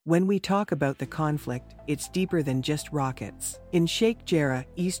When we talk about the conflict, it's deeper than just rockets. In Sheikh Jarrah,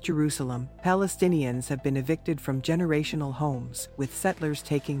 East Jerusalem, Palestinians have been evicted from generational homes, with settlers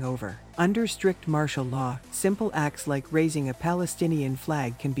taking over. Under strict martial law, simple acts like raising a Palestinian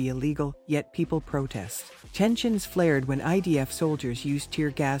flag can be illegal, yet people protest. Tensions flared when IDF soldiers used tear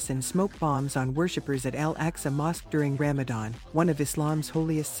gas and smoke bombs on worshippers at Al-Aqsa Mosque during Ramadan, one of Islam's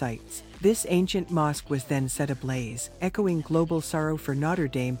holiest sites. This ancient mosque was then set ablaze, echoing global sorrow for Notre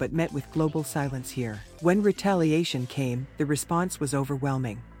Dame but met with global silence here. When retaliation came, the response was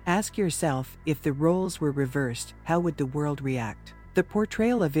overwhelming. Ask yourself, if the roles were reversed, how would the world react? The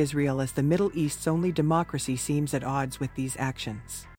portrayal of Israel as the Middle East's only democracy seems at odds with these actions.